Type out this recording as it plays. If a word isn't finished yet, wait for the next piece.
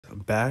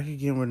back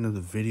again with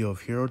another video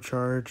of Hero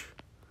Charge.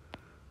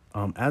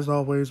 As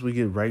always, we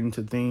get right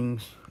into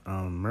things.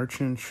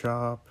 Merchant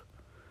shop.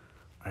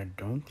 I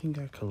don't think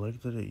I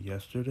collected it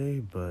yesterday,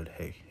 but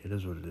hey, it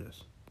is what it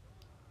is.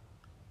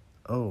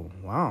 Oh,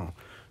 wow.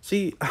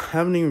 See, I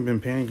haven't even been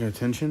paying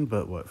attention,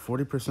 but what,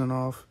 40%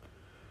 off?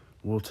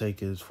 We'll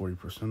take it as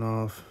 40%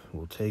 off.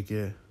 We'll take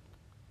it.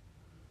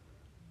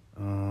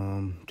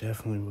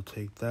 Definitely we'll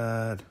take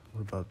that.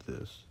 What about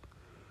this?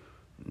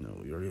 No,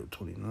 we already have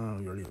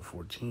 29. We already have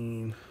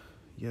 14.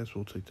 Yes,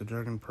 we'll take the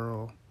Dragon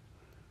Pearl.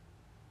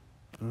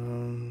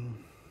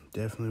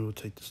 Definitely we'll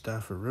take the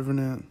Staff of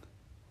Revenant.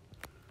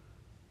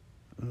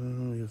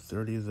 We have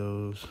 30 of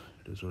those.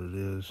 It is what it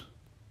is.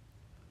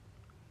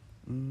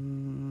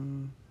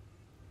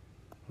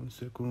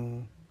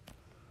 Icicle.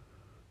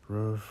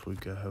 Rough, we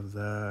gotta have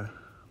that.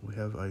 We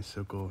have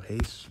Icicle.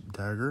 Haste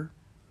Dagger.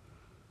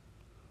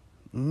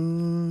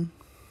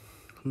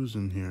 Who's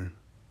in here?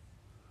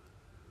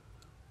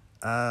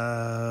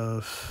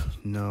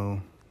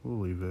 No. We'll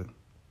leave it.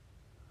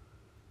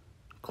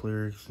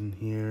 Cleric's in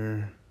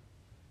here.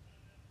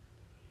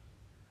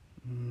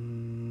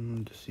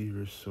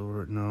 Deceiver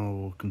Sword. No,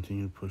 we'll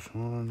continue to push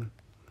on.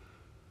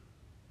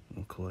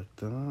 We'll collect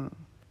that.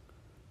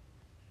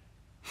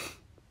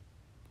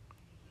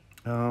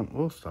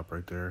 We'll stop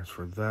right there. As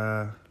for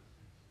that,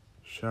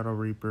 Shadow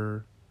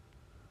Reaper.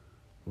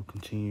 We'll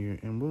continue,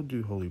 and we'll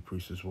do Holy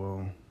Priest as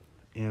well,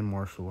 and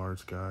Martial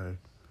Arts guy.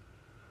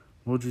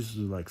 We'll just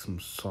do like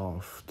some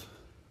soft,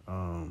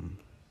 you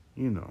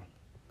know.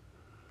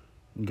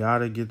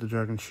 Gotta get the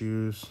Dragon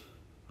Shoes.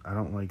 I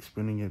don't like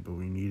spinning it, but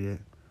we need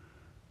it.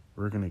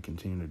 We're gonna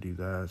continue to do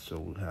that, so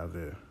we'll have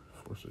it.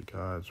 Force of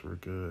Gods, we're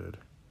good.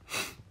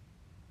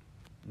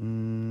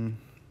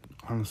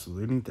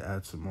 Honestly, they need to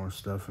add some more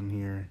stuff in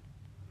here.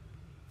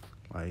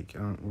 Like,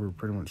 we're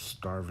pretty much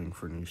starving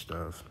for new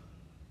stuff.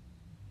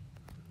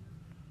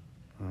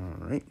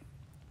 Alright.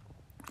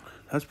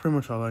 That's pretty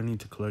much all I need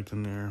to collect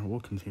in there. We'll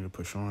continue to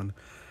push on.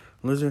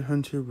 Lizard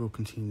Hunter, we'll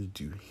continue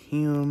to do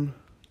him.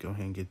 Go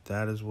ahead and get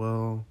that as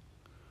well.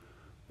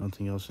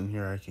 Nothing else in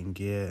here I can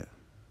get.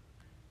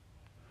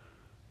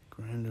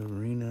 Grand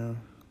Arena.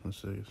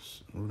 Let's see.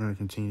 We're going to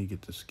continue to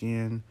get the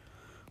skin.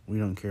 We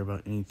don't care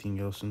about anything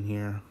else in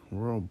here.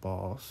 World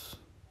Boss.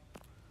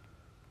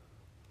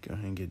 Go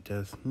ahead and get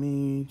Death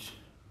Mage.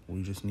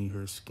 We just need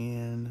her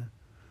skin.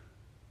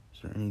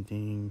 Is there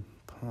anything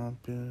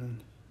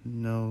popping?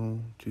 No.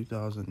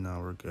 2,000.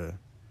 Now we're good.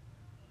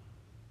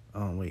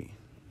 Oh, wait.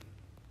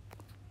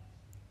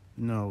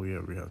 No, we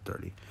already have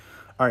 30.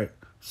 Alright.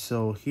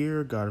 So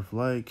here, God of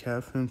Light,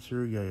 Cat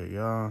Fencer,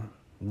 yeah.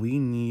 We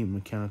need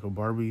Mechanical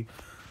Barbie.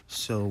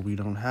 So we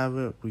don't have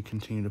it. We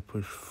continue to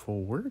push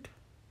forward.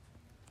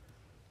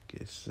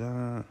 Guess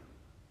that.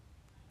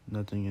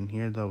 Nothing in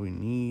here that we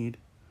need.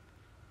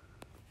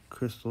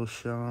 Crystal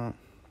Shop.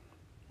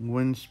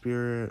 Wind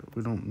Spirit,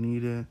 we don't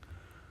need it.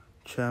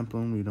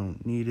 Chaplain, we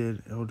don't need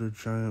it. Elder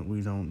Giant,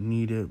 we don't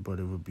need it, but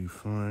it would be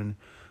fun.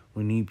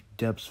 We need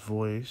Depth's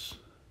Voice.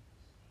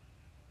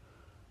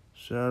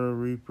 Shadow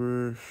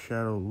Reaper,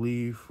 Shadow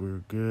Leaf,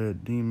 we're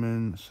good.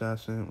 Demon,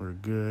 Assassin, we're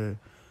good.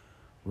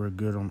 We're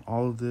good on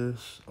all of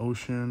this.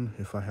 Ocean,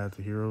 if I had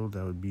the hero,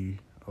 that would be,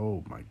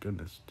 oh my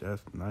goodness,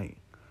 Death Knight.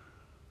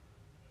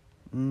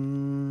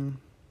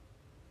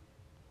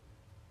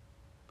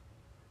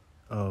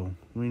 Oh,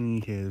 we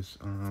need his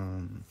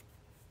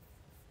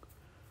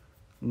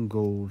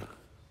gold.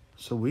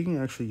 So we can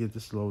actually get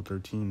this level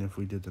 13 if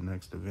we did the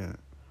next event.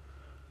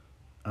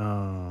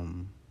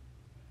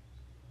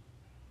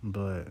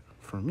 But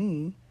for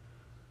me,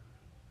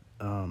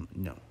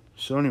 no.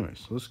 So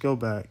anyways, let's go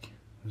back.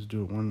 Let's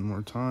do it one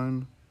more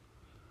time.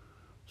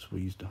 So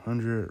we used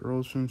 100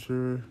 Roll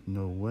Sensor.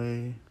 No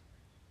way.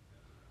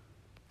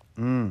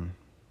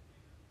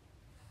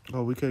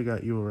 Oh, we could have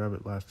got Evil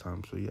Rabbit last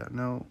time. So yeah,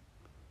 no.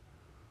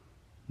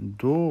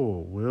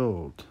 Dual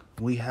Wield.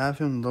 We have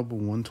him level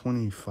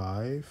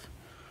 125.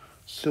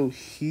 So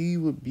he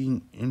would be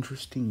an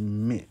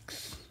interesting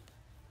mix.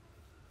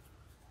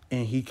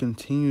 And he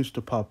continues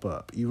to pop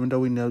up. Even though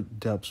we know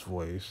Depth's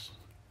Voice,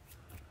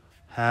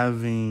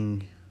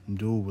 having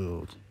Dual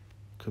Wield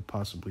could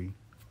possibly,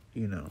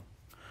 you know,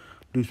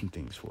 do some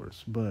things for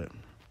us. But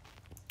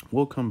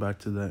we'll come back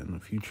to that in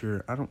the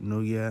future. I don't know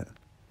yet.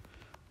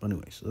 But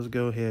anyways, let's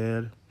go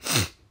ahead.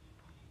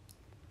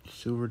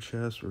 Silver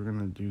chest, we're going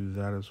to do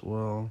that as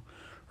well.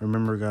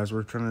 Remember, guys,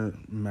 we're trying to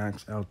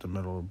max out the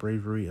Medal of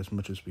Bravery as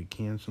much as we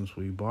can since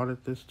we bought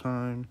it this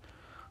time.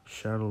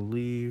 Shadow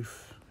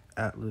Leaf,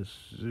 Atlas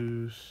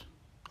Zeus.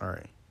 All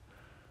right,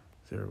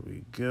 there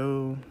we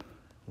go.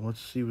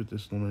 Let's see what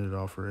this limited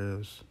offer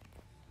is.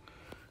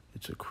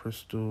 It's a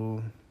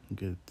crystal,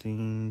 good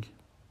thing.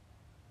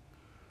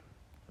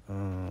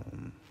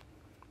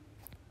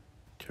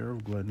 Terror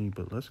of Gluttony,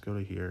 but let's go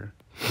to here.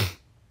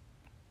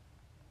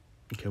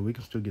 Okay, we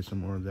can still get some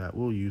more of that.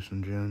 We'll use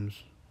some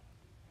gems.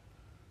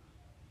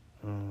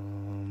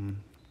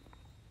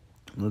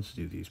 Let's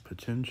do these.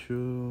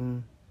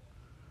 Potential.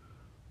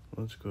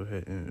 Let's go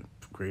ahead and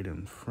upgrade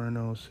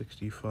Inferno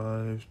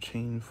 65.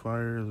 Chain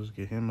Fire, let's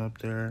get him up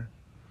there.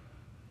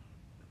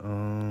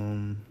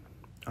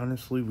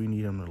 Honestly, we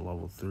need him to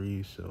level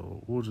 3,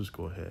 so we'll just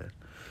go ahead.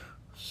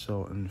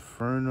 So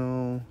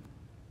Inferno,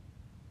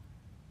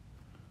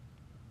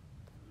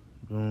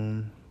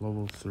 boom,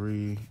 level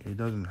 3. It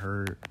doesn't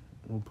hurt.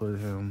 We'll put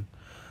him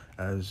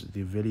as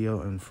the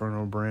Video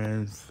Inferno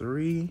brand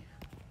 3.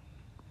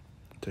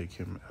 Take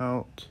him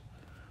out.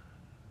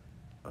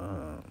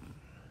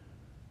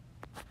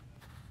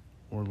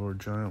 Warlord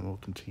Giant will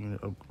continue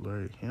to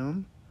upgrade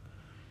him.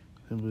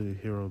 Simply the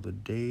hero of the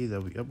day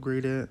that we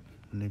upgraded.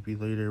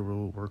 Manipulator,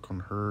 we'll work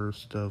on her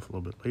stuff a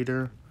little bit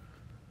later.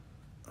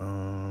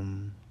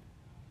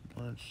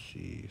 Let's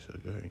see. So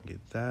go ahead and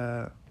get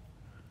that.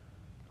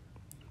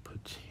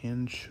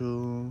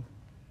 Potential.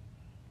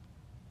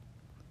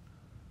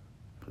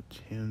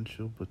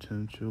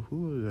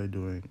 Who was I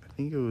doing? I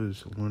think it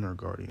was Lunar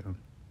Guardian.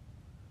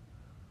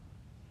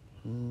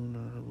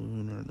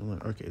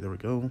 Lunar. Okay, there we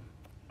go.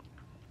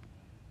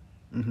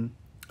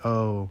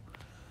 Oh,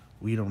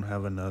 we don't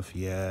have enough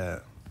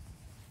yet.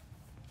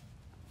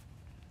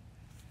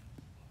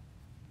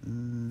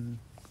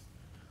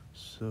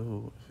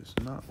 So if it's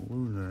not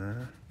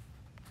Lunar.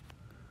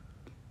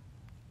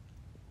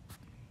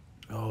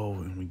 Oh,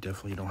 and we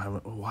definitely don't have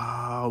it. Oh,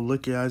 wow,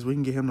 look guys, we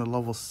can get him to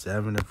level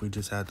 7 if we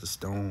just had the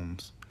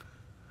stones.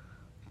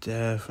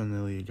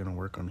 Definitely gonna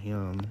work on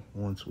him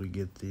once we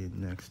get the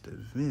next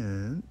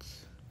event.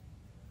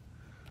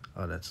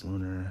 Oh, that's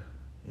Lunar.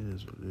 It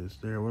is what it is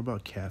there. What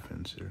about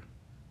Catfencer?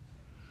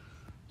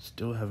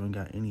 Still haven't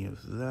got any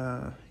of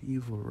that.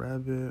 Evil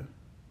Rabbit.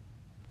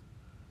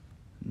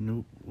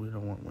 Nope, we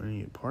don't want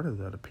any part of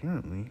that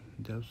apparently.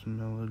 Depths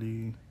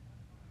Melody.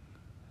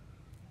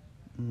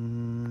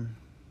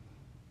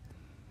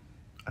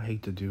 I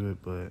hate to do it,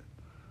 but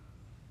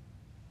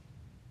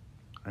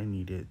I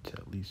need it to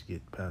at least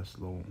get past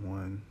level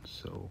 1,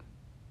 so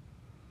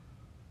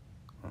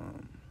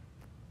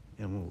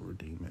and we'll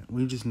redeem it.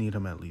 We just need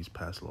him at least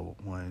past level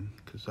 1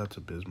 because that's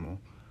abysmal.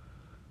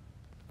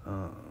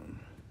 I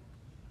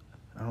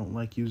don't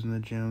like using the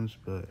gems,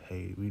 but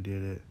hey, we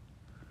did it.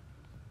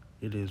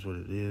 It is what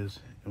it is,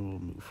 and we'll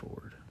move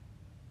forward.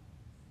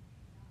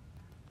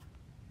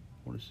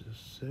 What is this,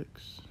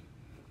 6?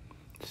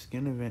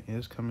 Skin event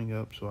is coming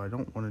up, so I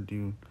don't want to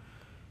do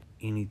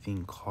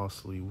anything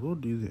costly. We'll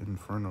do the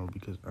Inferno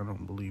because I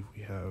don't believe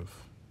we have.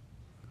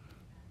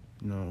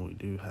 No, we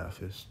do have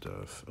his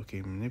stuff.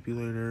 Okay,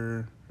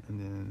 Manipulator, and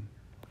then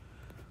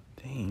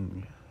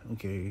dang.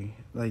 Okay,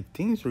 like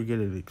things were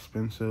getting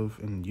expensive,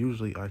 and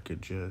usually I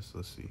could just,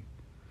 let's see,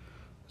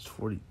 it's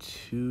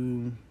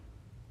 42.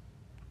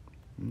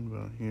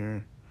 About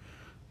here,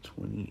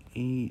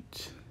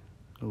 28.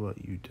 How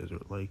about you,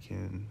 Desert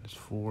Lichen? It's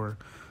 4.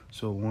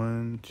 So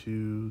 1,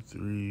 2,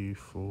 3,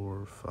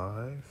 4,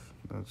 5.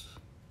 That's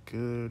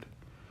good.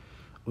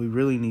 We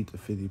really need the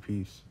 50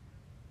 piece,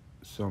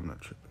 so I'm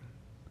not tripping.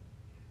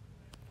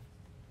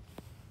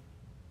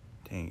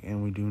 Dang,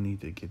 and we do need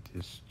to get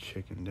this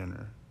chicken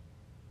dinner.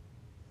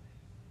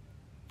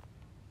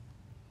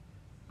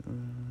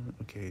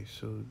 Okay,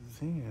 so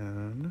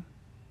then.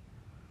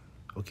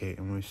 Okay,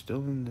 and we're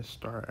still in the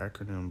star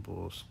acronym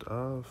bull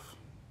stuff.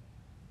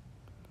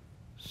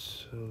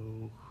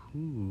 So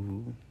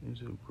who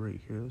is it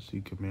right here? Let's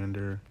see,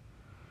 Commander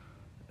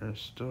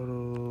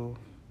Aristotle.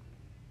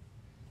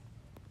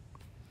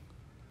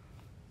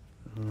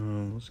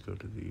 Let's go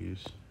to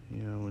these.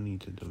 Yeah, we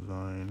need to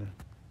divine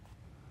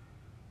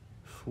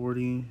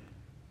 40.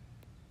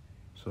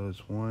 So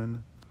it's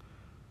 1,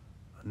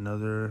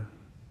 another,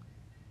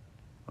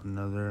 and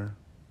then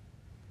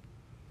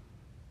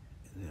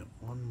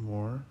 1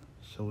 more.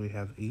 So we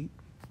have 8.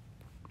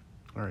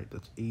 All right,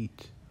 that's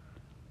 8.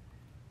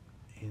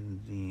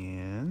 And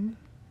then,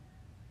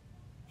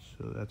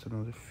 so that's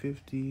another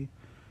 50.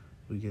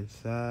 We get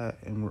that,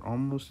 and we're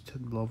almost to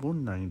level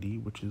 90,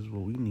 which is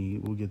what we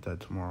need. We'll get that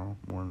tomorrow,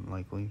 more than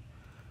likely.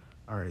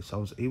 All right, so I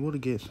was able to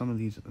get some of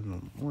these in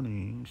the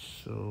morning.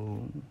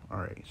 So, all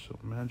right, so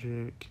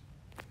magic.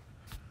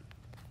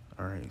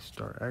 All right,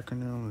 start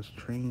acronym. Let's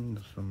train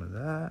some of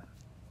that.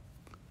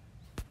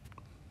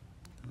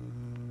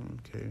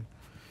 Okay,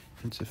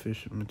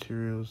 insufficient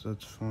materials.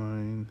 That's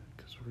fine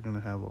because we're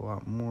gonna have a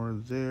lot more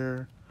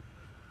there.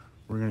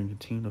 We're gonna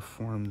continue to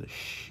form the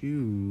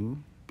shoe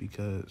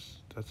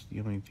because that's the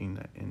only thing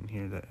that in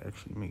here that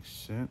actually makes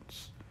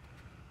sense.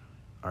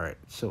 All right,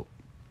 so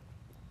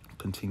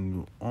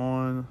continue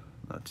on.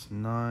 That's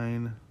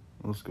 9.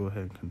 Let's go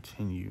ahead and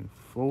continue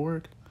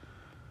forward.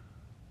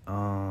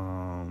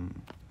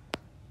 Boom.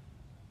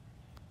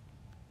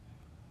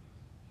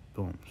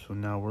 So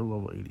now we're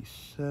level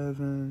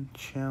 87.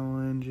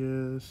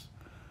 Challenges.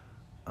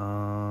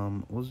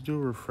 Let's do a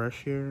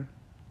refresh here,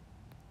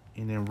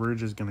 and then we're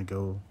just gonna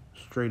go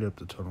straight up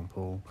the totem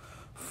pole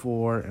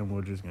 4, and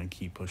we're just gonna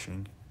keep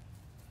pushing.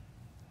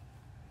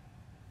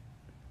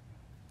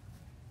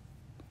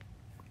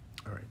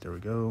 All right, there we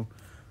go.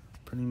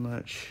 Pretty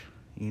much,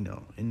 you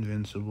know,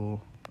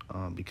 invincible,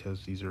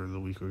 because these are the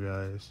weaker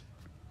guys.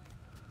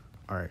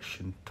 All right,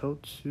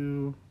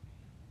 Shintotsu.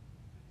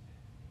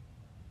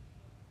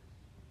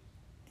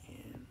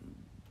 And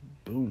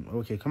boom.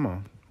 Okay, come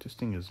on. This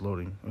thing is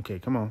loading. Okay,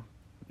 come on.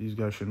 These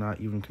guys should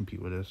not even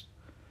compete with us.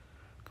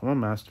 Come on,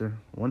 Master.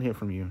 One hit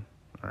from you.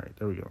 All right,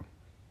 there we go.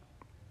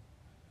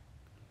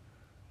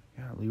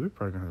 Yeah, we're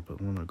probably going to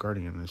put Lunar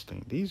Guardian in this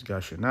thing. These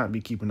guys should not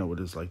be keeping up with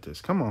us like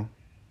this. Come on.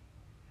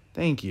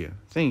 Thank you.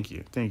 Thank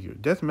you. Thank you.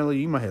 Death Melody,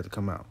 you might have to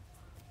come out.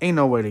 Ain't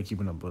no way they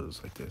keeping up with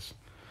us like this.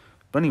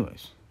 But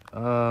anyways,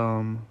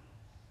 so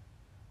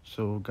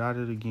got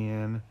it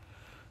again.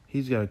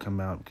 He's got to come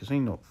out because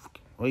ain't no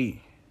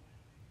wait.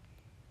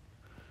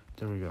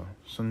 There we go.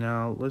 So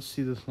now let's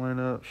see this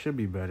lineup. Should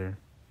be better.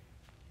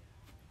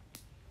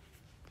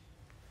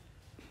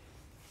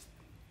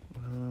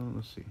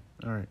 Let's see.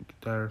 All right,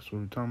 that's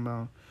what we're talking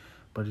about.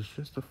 But it's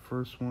just the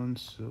first one,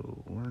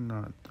 so we're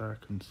not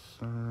that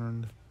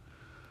concerned.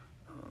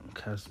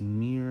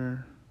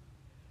 Casimir.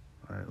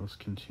 All right, let's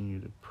continue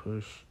to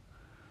push.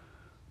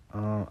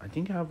 I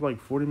think I have like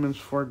 40 minutes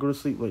before I go to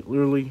sleep. Like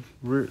literally,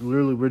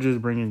 we're just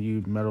bringing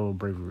you metal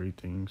bravery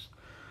things,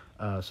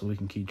 so we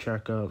can keep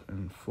track of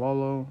and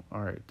follow.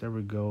 All right, there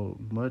we go.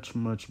 Much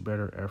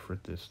better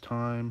effort this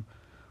time.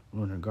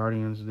 Lunar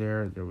Guardians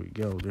there. There we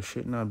go. There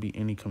should not be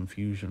any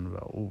confusion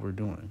about what we're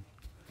doing.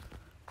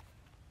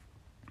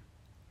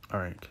 All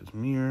right,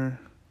 Casimir,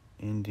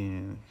 and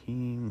then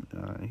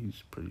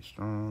he's pretty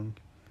strong.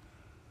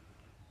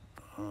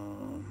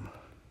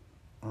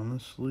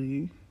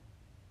 Honestly,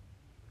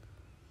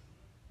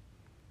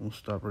 we'll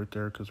stop right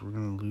there because we're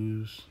gonna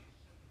lose.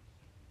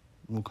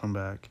 We'll come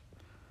back.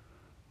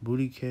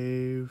 Booty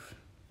Cave.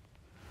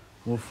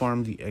 We'll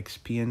farm the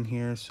XP in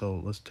here,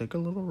 so let's take a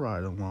little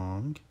ride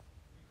along.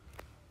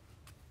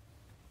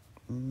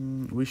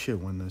 We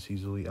should win this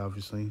easily,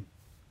 obviously.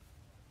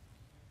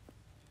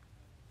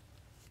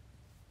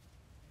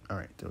 All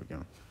right, there we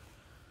go.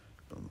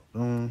 Boom,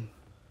 boom.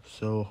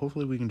 So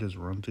hopefully we can just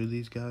run through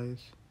these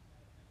guys.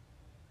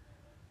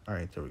 All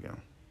right, there we go.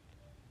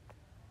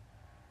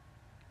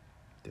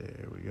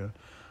 There we go.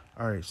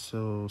 All right,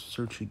 so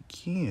search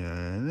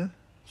again.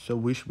 So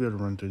we should be able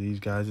to run through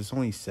these guys. It's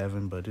only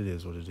 7, but it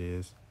is what it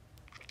is.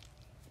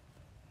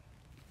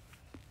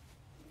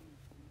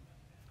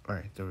 All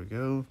right, there we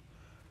go.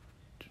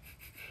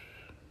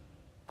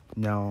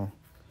 Now,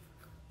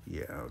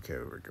 yeah, okay,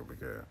 we're good, we're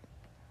good.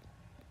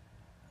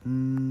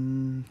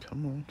 Come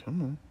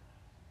on.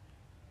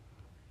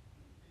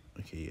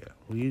 Okay, yeah,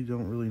 we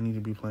don't really need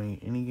to be playing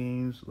any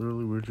games.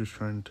 Literally, we're just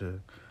trying to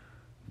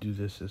do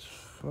this as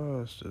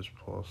fast as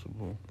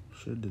possible.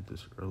 Should have did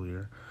this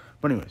earlier.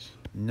 But anyways,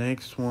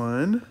 next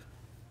one.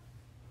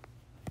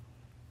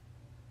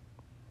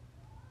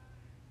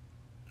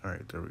 All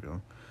right, there we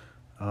go.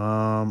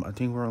 I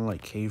think we're on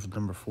like cave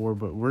number 4,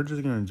 but we're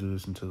just gonna do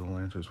this until the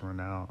lanterns run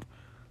out.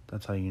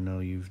 That's how you know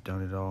you've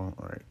done it all.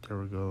 All right, there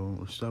we go.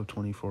 We still have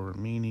 24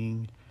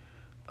 remaining.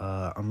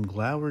 I'm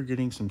glad we're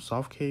getting some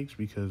soft cakes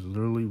because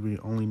literally we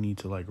only need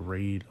to like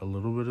raid a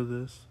little bit of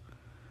this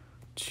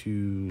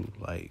to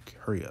like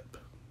hurry up.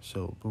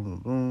 So boom, boom,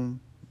 boom.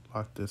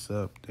 Lock this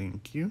up.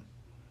 Thank you.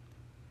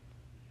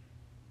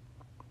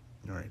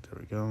 All right, there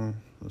we go.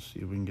 Let's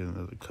see if we can get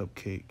another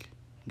cupcake.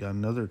 Got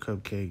another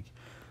cupcake.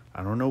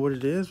 I don't know what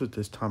it is with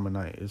this time of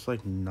night. It's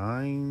like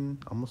 9,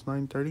 almost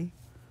 9:30.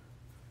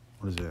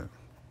 What is it?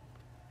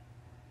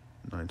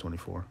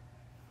 9:24.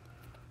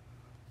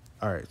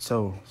 All right,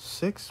 so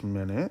 6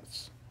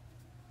 minutes.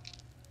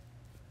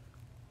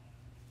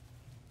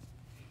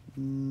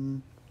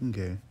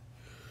 Okay.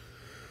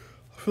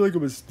 I feel like I'm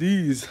gonna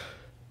sneeze.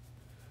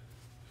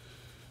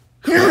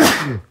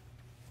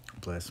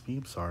 Bless me,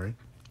 I'm sorry.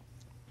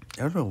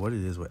 I don't know what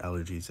it is with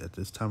allergies at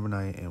this time of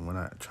night and when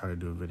I try to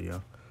do a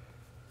video.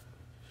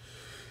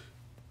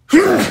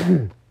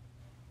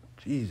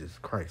 Jesus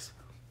Christ.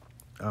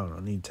 I don't know,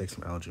 I need to take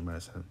some allergy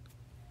medicine.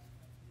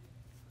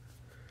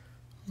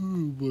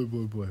 Oh,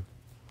 boy.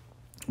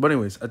 But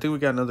anyways, I think we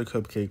got another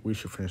cupcake. We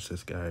should finish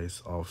this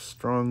guys off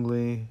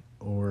strongly,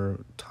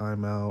 or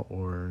timeout,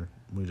 or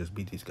we just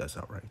beat these guys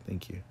outright.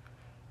 Thank you.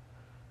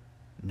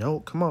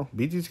 No, come on.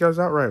 Beat these guys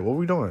outright. What are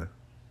we doing?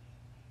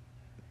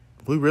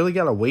 We really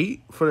got to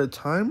wait for the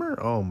timer?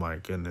 Oh, my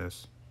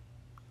goodness.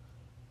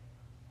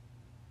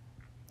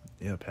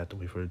 Yep, had to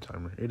wait for the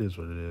timer. It is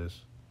what it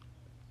is.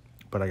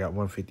 But I got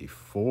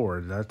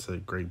 154. That's a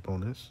great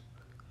bonus.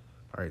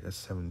 All right, that's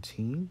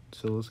 17.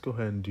 So let's go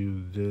ahead and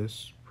do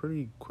this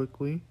pretty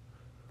quickly.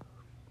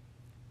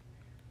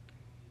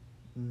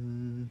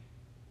 All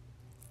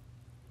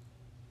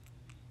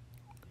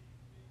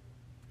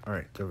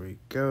right, there we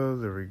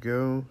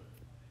go.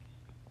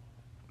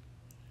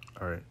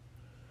 All right.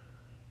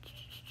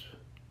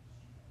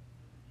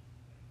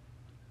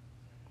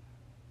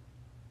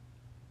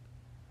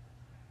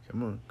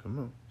 Come on.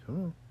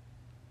 All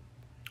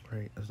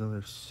right, that's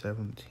another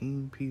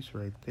 17 piece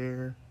right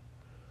there.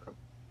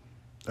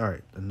 All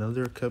right,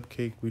 another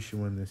cupcake. We should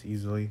win this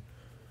easily.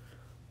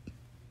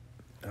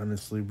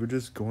 Honestly, we're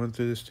just going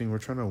through this thing. We're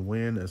trying to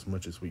win as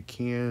much as we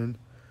can.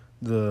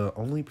 The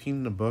only pain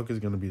in the buck is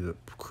going to be the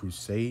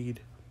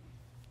Crusade.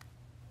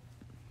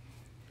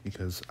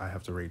 because I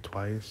have to raid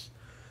twice,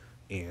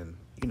 and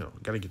you know,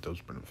 gotta get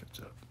those benefits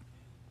up.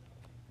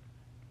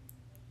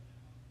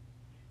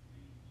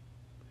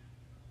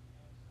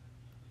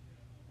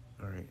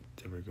 All right,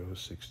 there we go.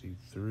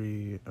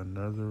 63,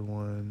 another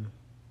one.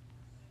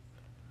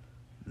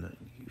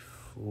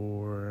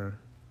 94.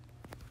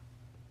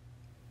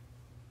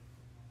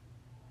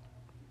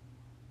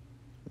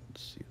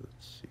 Let's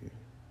see.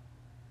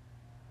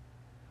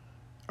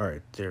 All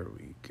right, there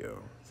we go.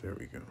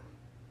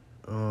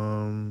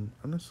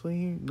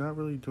 Honestly, not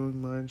really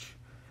doing much.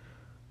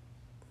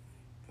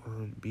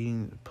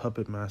 Being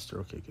puppet master,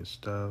 okay, good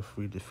stuff.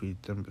 We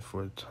defeat them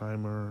before the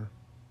timer.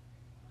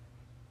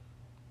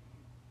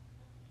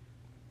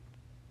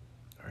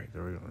 All right,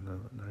 there we go.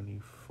 Another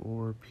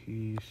 94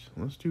 piece.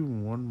 Let's do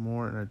one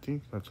more, and I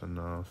think that's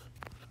enough.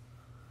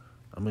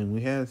 I mean,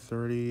 we had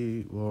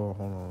 30. Well,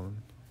 hold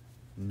on.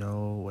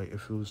 No, wait.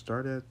 If it was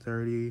start at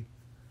 30,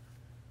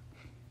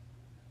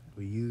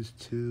 we used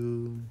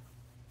 2.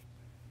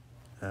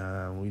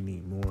 We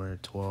need more.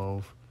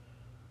 12.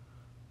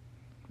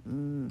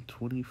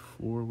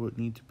 24 would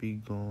need to be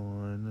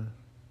gone.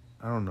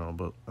 I don't know,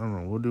 but I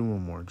don't know. We'll do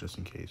one more just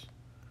in case.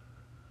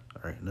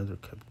 All right, another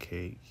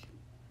cupcake.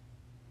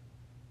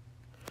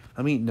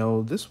 I mean,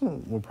 no, this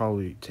one will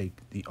probably take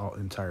the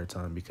entire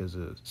time because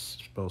of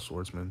Spell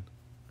Swordsman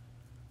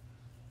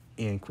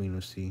and Queen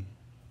of Sea.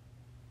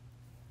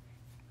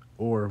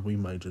 Or we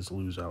might just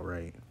lose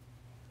outright.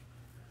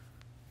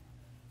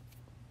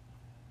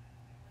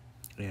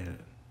 And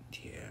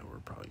yeah, we're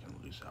probably going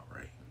to lose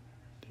outright.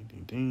 Ding,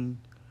 ding, ding.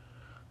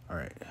 All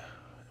right.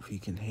 If he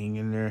can hang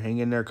in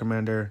there,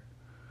 Commander.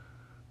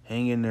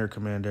 Hang in there,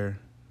 Commander.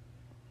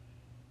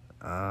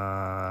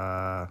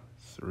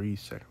 3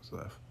 seconds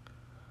left.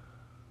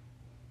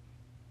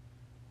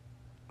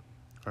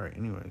 All right,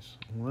 anyways,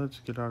 let's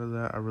get out of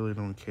that. I really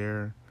don't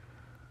care.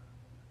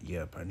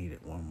 Yep, I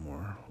needed one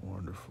more.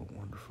 Wonderful.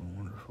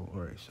 All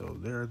right, so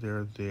there.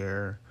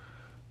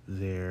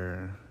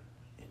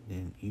 And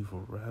then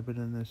Evil Rabbit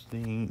in this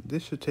thing.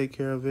 This should take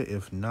care of it.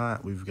 If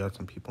not, we've got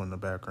some people in the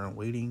background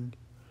waiting.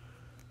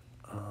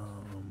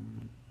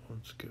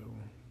 Let's go.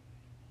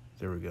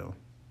 There we go.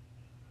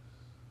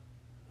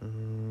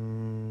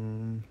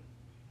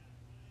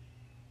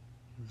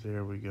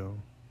 There we go.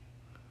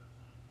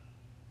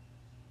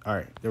 All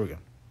right, there we go.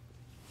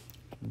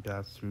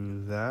 Got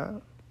through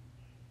that.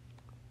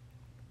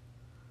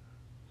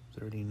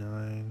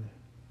 39.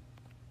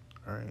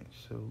 All right,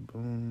 so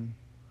boom.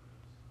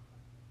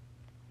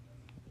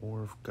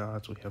 War of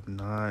Gods, we have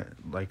not.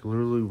 Like,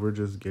 literally, we're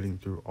just getting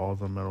through all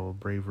the Medal of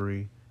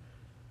Bravery.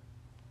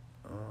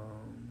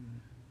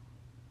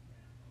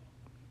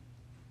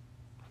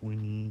 We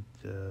need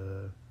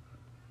the...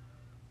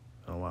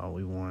 Oh, wow,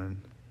 we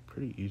won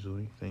pretty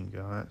easily, thank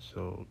God.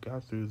 So,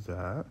 got through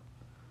that.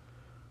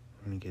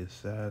 We're gonna get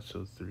that,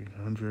 so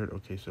 300.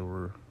 Okay, so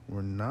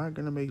we're not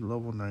gonna make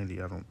level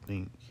 90, I don't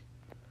think.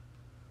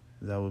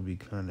 That would be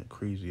kind of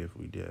crazy if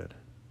we did.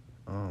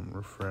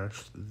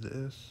 Refresh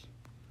this.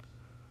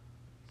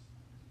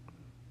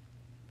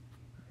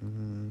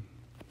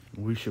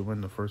 We should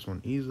win the first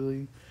one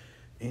easily,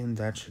 and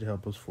that should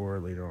help us for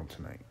later on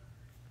tonight.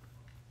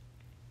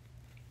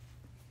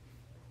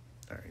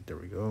 All right, there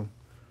we go.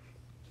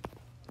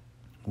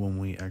 When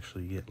we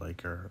actually get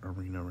like our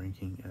arena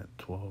ranking at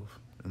 12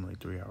 in like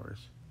 3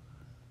 hours.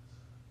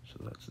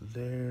 So that's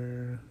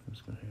there.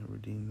 Let's go ahead and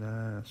redeem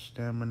that.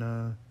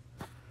 Stamina.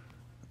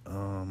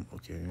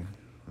 Okay.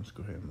 Let's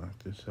go ahead and knock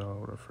this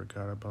out. I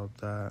forgot about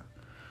that.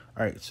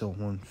 Alright, so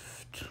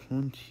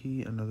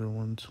 120, another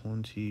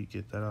 120.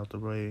 Get that out the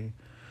way.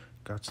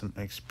 Got some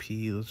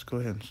XP. Let's go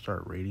ahead and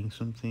start rating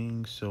some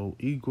things. So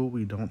Eagle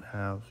we don't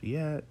have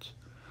yet.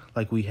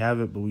 Like we have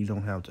it, but we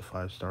don't have the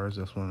 5 stars.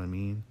 That's what I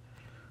mean.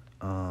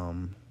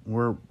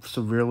 We're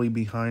severely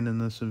behind in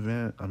this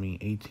event. I mean,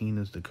 18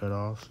 is the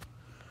cutoff.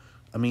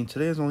 I mean,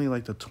 today is only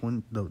like the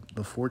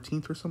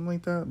 14th or something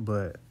like that,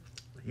 but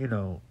you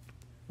know,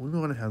 we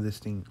want to have this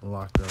thing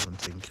locked up and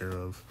taken care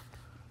of.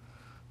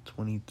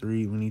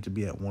 23, we need to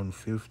be at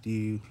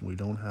 150. We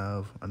don't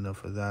have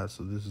enough of that,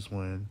 so this is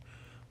when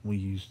we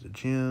use the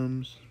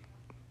gems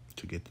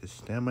to get this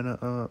stamina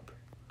up.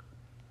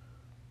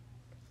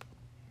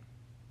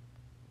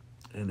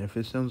 And if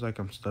it sounds like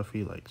I'm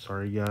stuffy, like,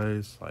 sorry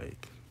guys,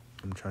 like,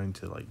 I'm trying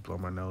to like blow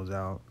my nose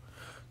out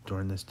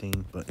during this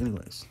thing. But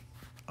anyways,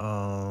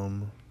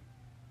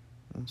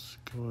 let's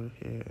go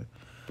ahead.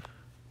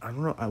 I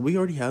don't know. We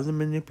already have the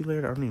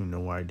manipulator. I don't even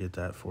know why I did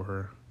that for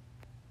her.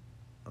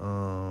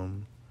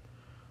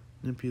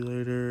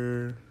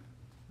 Manipulator,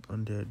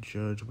 undead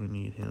judge. We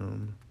need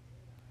him.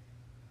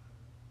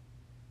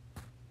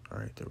 All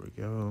right, there we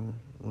go.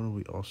 What do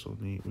we also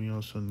need? We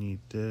also need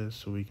this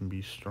so we can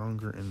be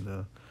stronger in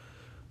the.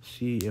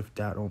 See if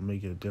that don't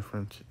make a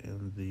difference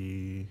in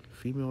the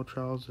female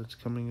trials that's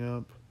coming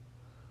up.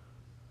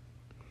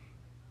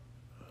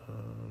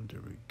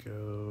 There we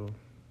go.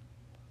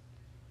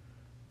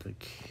 The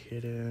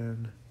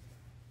kitten.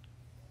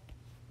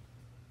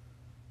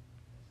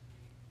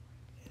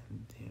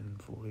 And then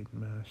Void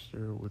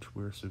Master, which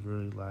we're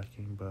severely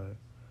lacking, but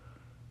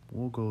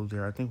we'll go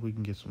there. I think we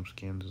can get some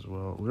skins as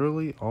well.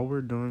 Literally, all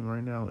we're doing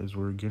right now is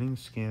we're getting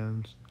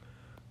skins.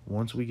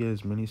 Once we get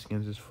as many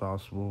skins as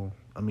possible,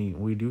 I mean,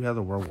 we do have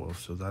the werewolf,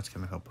 so that's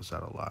going to help us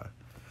out a lot.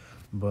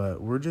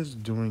 But we're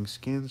just doing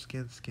skin.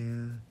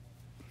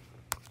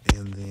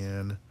 And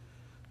then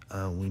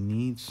we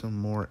need some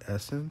more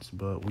essence,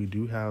 but we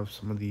do have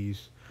some of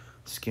these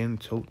skin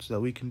totes that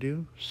we can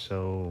do.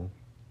 So,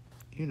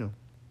 you know,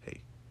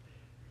 hey,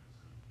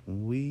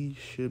 we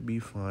should be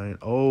fine.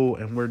 Oh,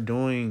 and we're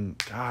doing,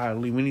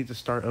 golly, we need to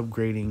start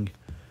upgrading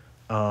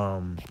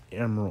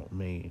Emerald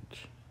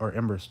Mage. Or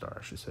Ember Star,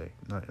 I should say.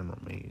 Not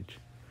Emerald Mage.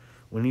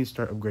 We need to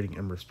start upgrading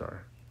Ember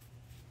Star.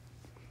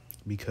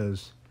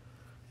 Because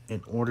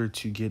in order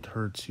to get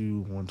her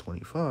to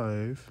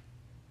 125,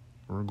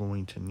 we're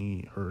going to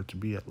need her to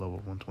be at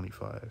level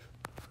 125.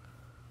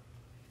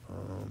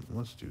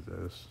 Let's do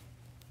this.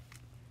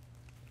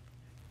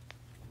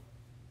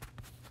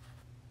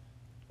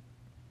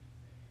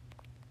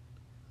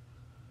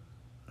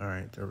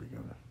 Alright, there we go.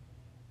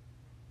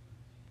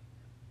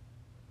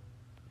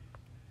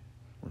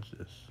 What's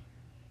this?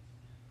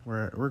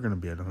 We're gonna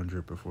be at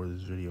 100 before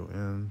this video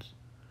ends.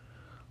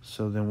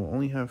 So then we'll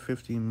only have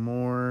 15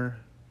 more.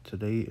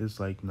 Today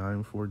is like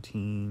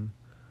 9:14.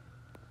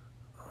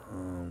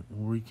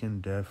 We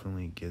can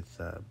definitely get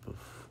that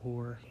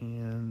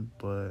beforehand,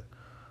 but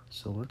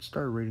so let's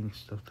start rating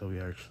stuff that we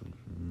actually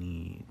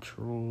need.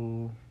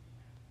 Troll.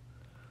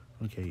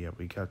 Okay, yeah,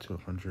 we got to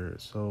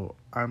 100. So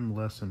I'm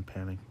less in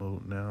panic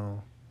mode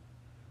now.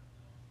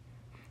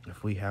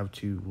 If we have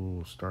to,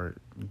 we'll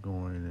start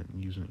going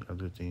and using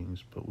other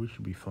things, but we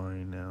should be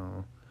fine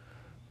now.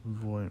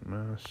 Void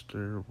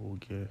Master, we'll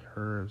get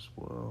her as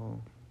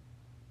well.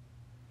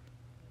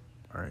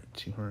 Alright,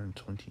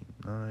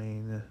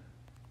 229.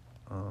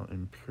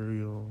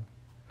 Imperial,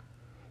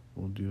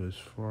 we'll do as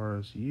far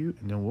as you,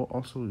 and then we'll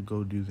also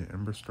go do the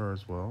Ember Star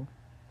as well.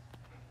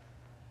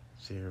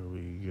 There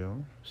we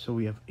go. So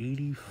we have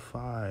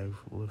 85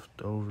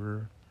 left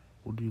over.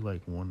 We'll do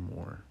like one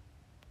more.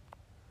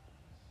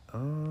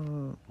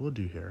 We'll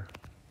do here.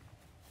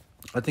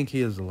 I think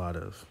he has a lot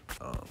of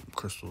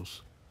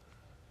crystals.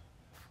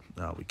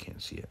 No, we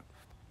can't see it.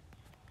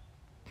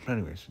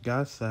 Anyways,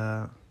 got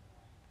that.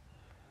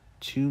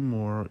 2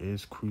 more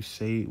is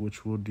Crusade,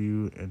 which we'll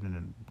do, and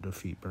then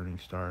defeat Burning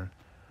Star.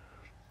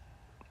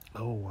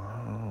 Oh,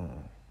 wow.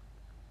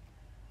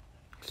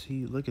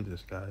 See, look at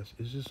this, guys.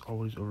 It's just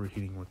always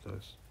overheating with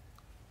us.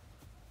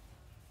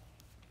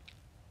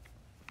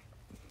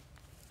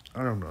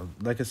 I don't know.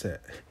 Like I said,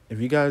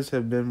 if you guys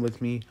have been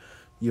with me,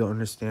 you'll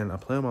understand. I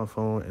play on my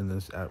phone, and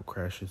this app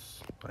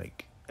crashes,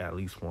 like, at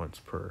least once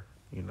per,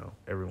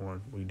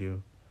 everyone we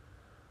do.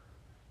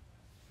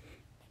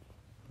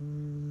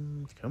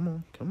 Come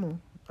on.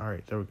 All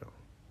right, there we go.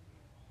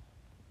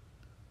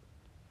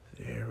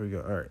 There we go.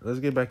 All right, let's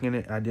get back in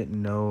it. I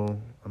didn't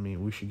know. I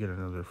mean, we should get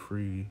another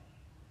free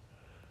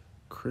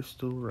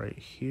crystal right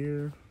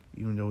here.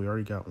 Even though we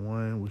already got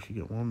one, we should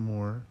get one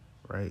more,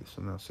 right?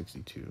 So now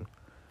 62.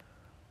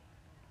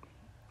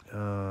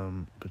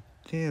 But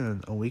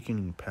then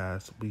Awakening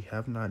Path, we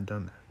have not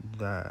done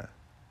that.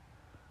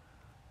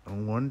 I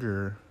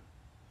wonder,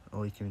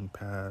 Awakening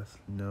Path,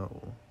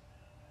 no.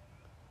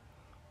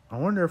 I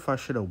wonder if I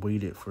should have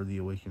waited for the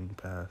Awakening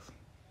Path.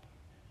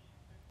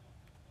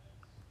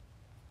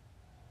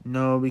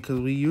 No, because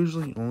we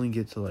usually only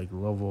get to like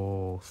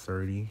level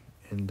 30,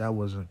 and that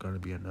wasn't going to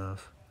be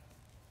enough.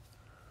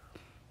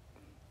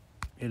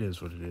 It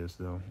is what it is,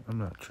 though. I'm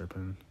not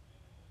tripping.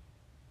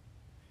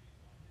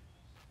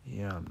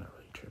 Yeah, I'm not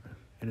really tripping.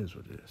 It is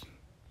what it is.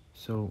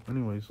 So,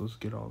 anyways, let's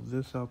get all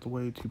this out the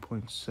way.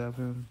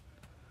 2.7.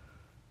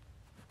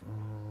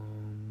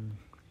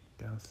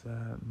 Got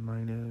that.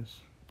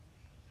 Minus.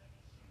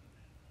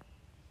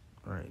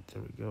 Alright,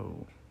 there we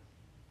go.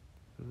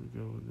 There we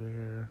go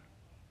there.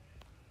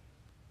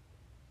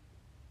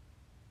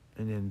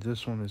 And then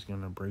this one is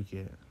going to break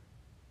it.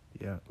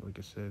 Yeah, like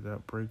I said,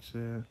 that breaks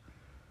it.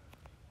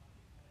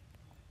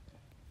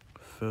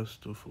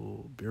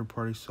 Festival. Beer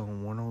party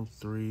selling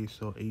 103,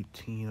 so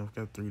 18. I've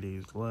got 3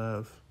 days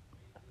left.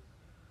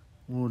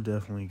 We'll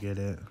definitely get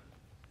it.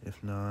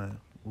 If not,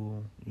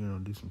 we'll,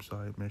 do some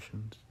side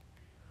missions.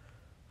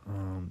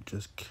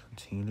 Just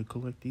continue to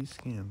collect these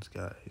skins,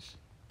 guys.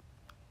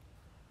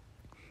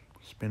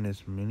 Spend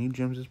as many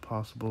gems as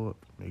possible.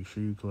 Make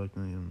sure you collect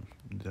them.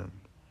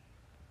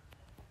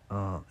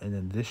 And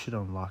then this should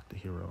unlock the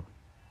hero.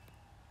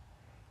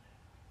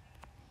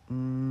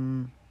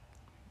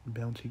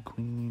 Bounty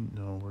Queen.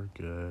 No, we're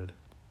good.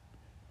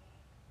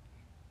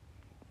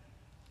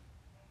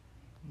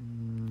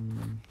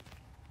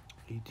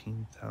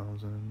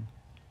 18,000.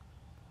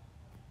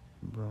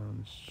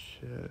 Bronze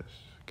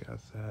chest. Got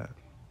that.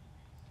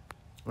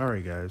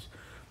 Alright, guys.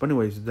 But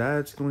anyways,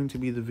 that's going to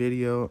be the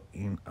video,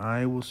 and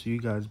I will see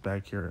you guys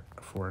back here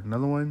for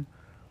another one.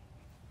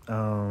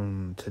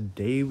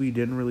 Today we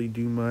didn't really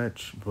do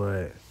much,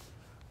 but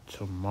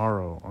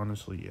tomorrow,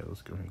 honestly, yeah,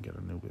 let's go ahead and get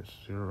Anubis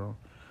 0.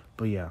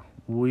 But yeah,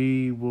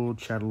 we will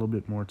chat a little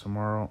bit more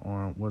tomorrow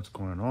on what's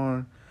going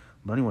on.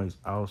 But anyways,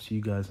 I'll see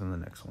you guys in the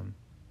next one.